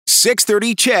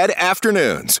6:30 CHED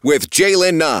Afternoons with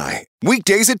Jaylen Nye.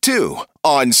 Weekdays at 2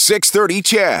 on 6:30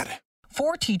 CHED.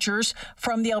 4 teachers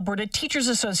from the Alberta Teachers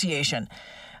Association.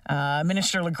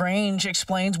 Minister LaGrange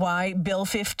explains why Bill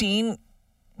 15,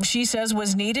 she says,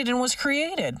 was needed and was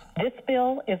created. This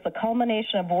bill is the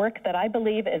culmination of work that I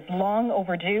believe is long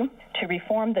overdue to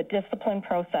reform the discipline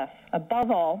process. Above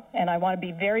all, and I want to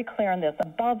be very clear on this,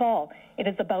 above all, it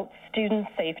is about student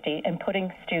safety and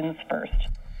putting students first.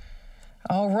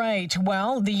 All right.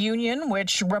 Well, the union,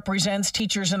 which represents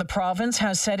teachers in the province,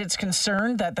 has said it's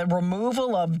concerned that the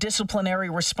removal of disciplinary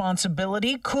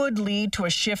responsibility could lead to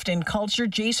a shift in culture.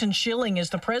 Jason Schilling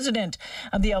is the president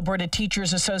of the Alberta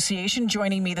Teachers Association,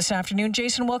 joining me this afternoon.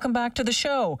 Jason, welcome back to the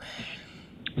show.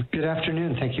 Good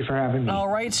afternoon. Thank you for having me. All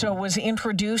right. So it was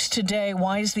introduced today.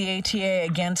 Why is the ATA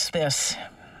against this?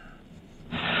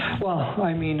 Well,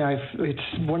 I mean,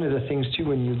 it's one of the things, too,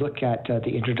 when you look at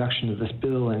the introduction of this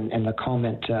bill and the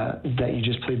comment that you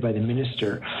just played by the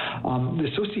minister. The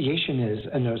association is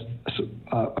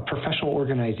a professional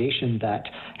organization that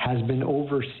has been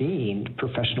overseeing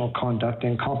professional conduct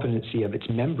and competency of its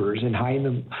members and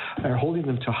holding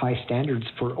them to high standards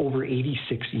for over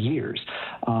 86 years.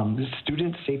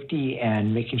 Student safety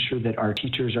and making sure that our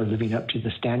teachers are living up to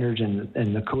the standards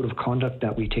and the code of conduct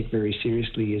that we take very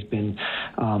seriously has been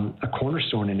a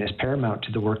cornerstone and is paramount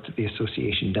to the work that the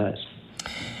association does.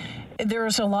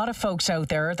 There's a lot of folks out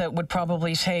there that would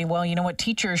probably say, well, you know what,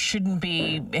 teachers shouldn't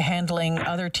be handling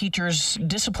other teachers'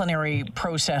 disciplinary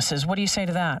processes. What do you say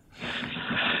to that?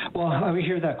 Well, we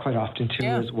hear that quite often, too,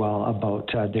 as well, about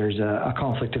there's a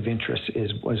conflict of interest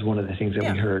was one of the things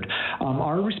that we heard.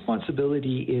 Our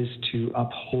responsibility is to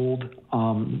uphold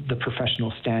the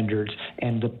professional standards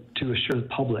and to assure the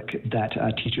public that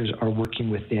teachers are working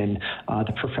within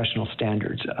the professional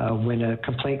standards. When a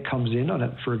complaint comes in,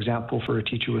 for example, for a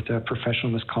teacher with a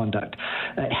professional misconduct,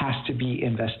 it has to be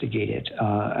investigated,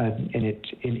 and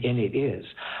it is.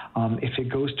 If it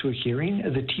goes to a hearing,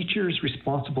 the teacher is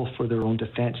responsible for their own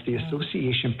defense. The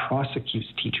association prosecutes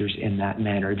teachers in that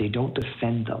manner. They don't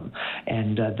defend them,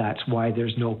 and that's why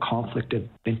there's no conflict of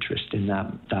interest in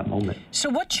that moment. So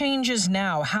what changes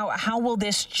now? How will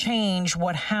this change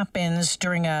what happens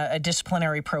during a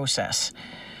disciplinary process?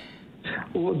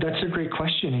 Well, that's a great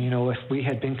question. You know, if we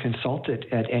had been consulted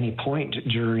at any point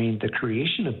during the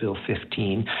creation of Bill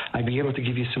 15, I'd be able to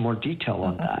give you some more detail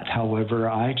on that. However,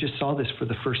 I just saw this for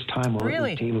the first time on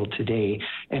the table today,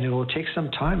 and it will take some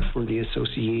time for the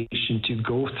association to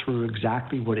go through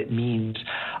exactly what it means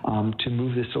to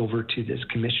move this over to this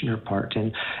commissioner part.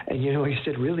 And you know, he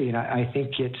said really, and I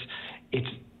think it's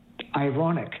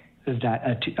ironic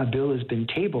that a bill has been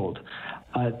tabled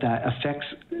that affects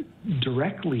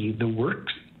directly the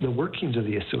workings of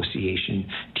the association,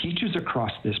 teachers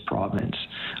across this province,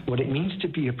 what it means to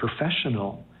be a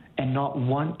professional and not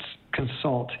once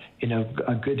consult in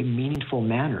a good and meaningful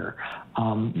manner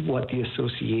what the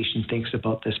association thinks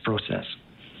about this process.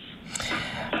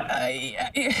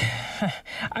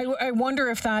 I wonder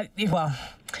if that, well,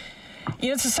 you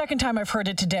know, it's the second time I've heard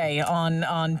it today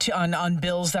on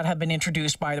bills that have been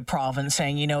introduced by the province,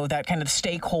 saying, you know, that kind of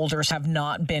stakeholders have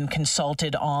not been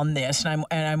consulted on this, and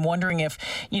I'm wondering if,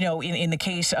 you know, in the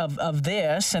case of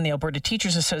this and the Alberta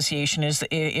Teachers Association,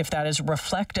 if that is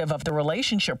reflective of the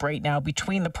relationship right now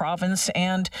between the province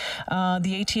and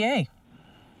the ATA.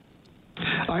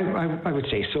 I would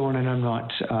say so, and I'm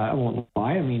not, I won't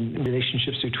lie. I mean,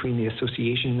 relationships between the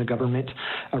association and the government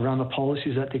around the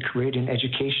policies that they create in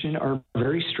education are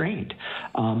very strained.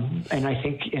 And I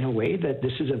think in a way that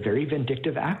this is a very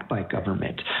vindictive act by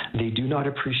government. They do not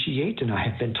appreciate, and I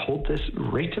have been told this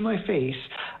right to my face,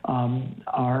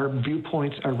 our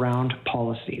viewpoints around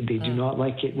policy. They do not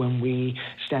like it when we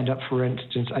stand up, for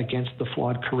instance, against the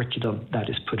flawed curriculum that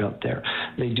is put out there.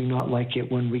 They do not like it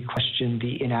when we question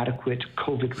the inadequate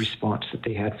COVID response that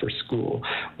they had for school,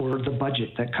 or the budget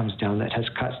that comes down that has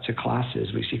cuts to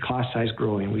classes. We see class size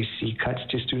growing. We see cuts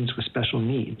to students with special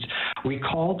needs. We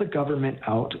call the government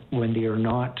out when they are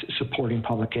not supporting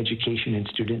public education and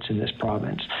students in this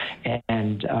province.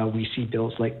 And we see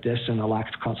bills like this and a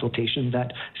lack of consultation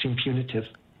that seem punitive.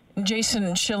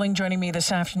 Jason Schilling joining me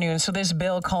this afternoon. So this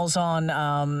bill calls on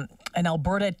an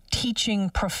Alberta Teaching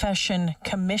Profession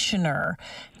Commissioner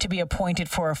to be appointed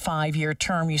for a 5-year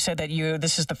term. You said that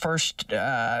this is the first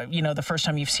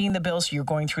time you've seen the bill, so you're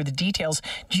going through the details.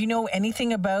 Do you know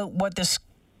anything about what this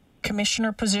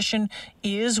commissioner position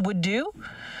would do?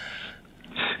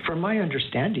 From my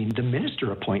understanding, the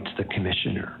minister appoints the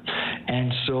commissioner.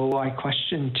 And so I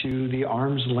question to the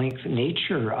arm's length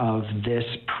nature of this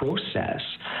process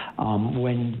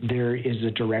when there is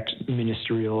a direct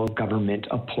ministerial government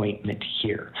appointment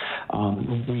here.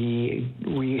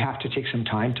 We have to take some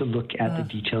time to look at the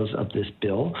details of this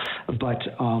bill, but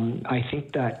I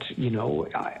think that,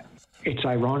 it's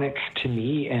ironic to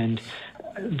me and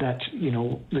that,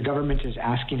 the government is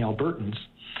asking Albertans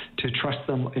to trust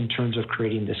them in terms of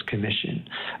creating this commission,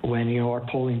 when, our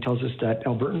polling tells us that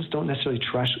Albertans don't necessarily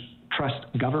trust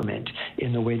government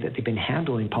in the way that they've been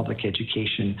handling public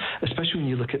education, especially when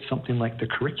you look at something like the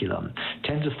curriculum.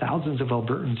 Tens of thousands of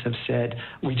Albertans have said,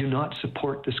 we do not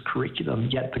support this curriculum,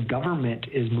 yet the government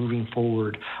is moving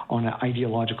forward on an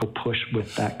ideological push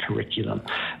with that curriculum.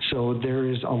 So there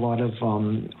is a lot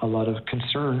of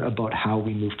concern about how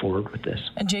we move forward with this.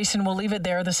 And Jason, we'll leave it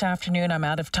there this afternoon. I'm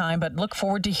out of time, but look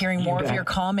forward to hearing more of your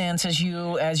comments as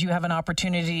you have an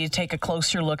opportunity to take a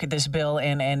closer look at this bill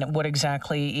and what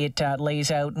exactly it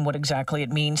lays out and what exactly it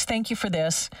means. Thank you for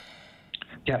this.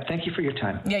 Yeah, thank you for your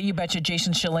time. Yeah, you betcha.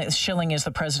 Jason Schilling is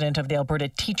the president of the Alberta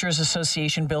Teachers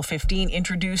Association. Bill 15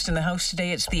 introduced in the House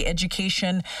today. It's the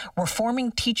Education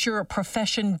Reforming Teacher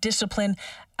Profession Discipline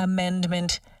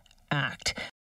Amendment Act.